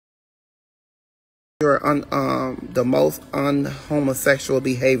your the most unhomosexual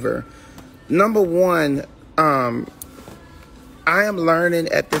behavior. Number one, I am learning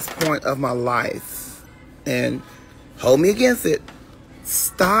at this point of my life, and hold me against it,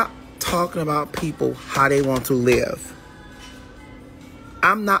 stop talking about people how they want to live.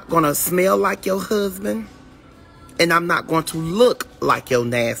 I'm not going to smell like your husband, and I'm not going to look like your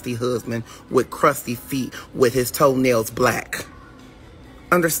nasty husband with crusty feet with his toenails black.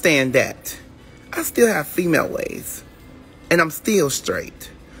 Understand that. I still have female ways, and I'm still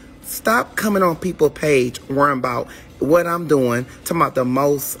straight. Stop coming on people's page worrying about what I'm doing, talking about the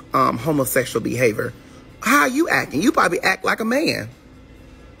most homosexual behavior. How are you acting? You probably act like a man.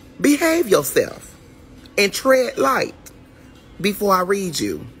 Behave yourself and tread light before I read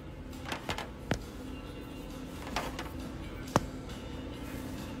you.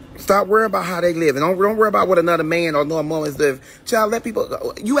 Stop worrying about how they live. And don't worry about what another man or another woman live. Child, let people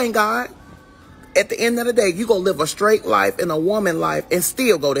go. You ain't God. At the end of the day, you gonna live a straight life and a woman life and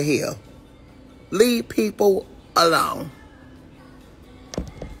still go to hell. Leave people alone.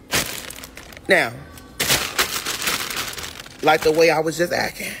 Now, like the way I was just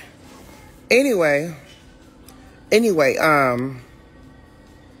acting. Anyway,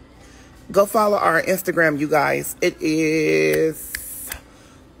 go follow our Instagram, you guys. It is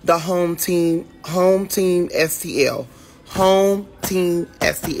the Home Team STL. Home Team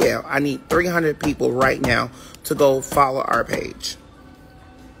STL. I need 300 people right now to go follow our page.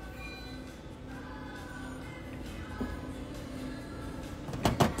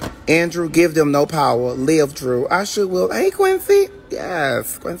 Andrew, give them no power. Live, Drew. I sure will. Hey, Quincy.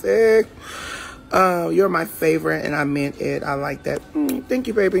 Yes, Quincy. You're my favorite, and I meant it. I like that. Thank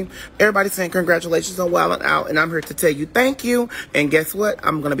you, baby. Everybody's saying congratulations on Wild and Out, and I'm here to tell you thank you. And guess what?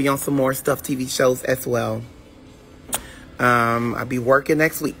 I'm going to be on some more Stuff TV shows as well. I'll be working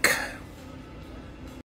next week.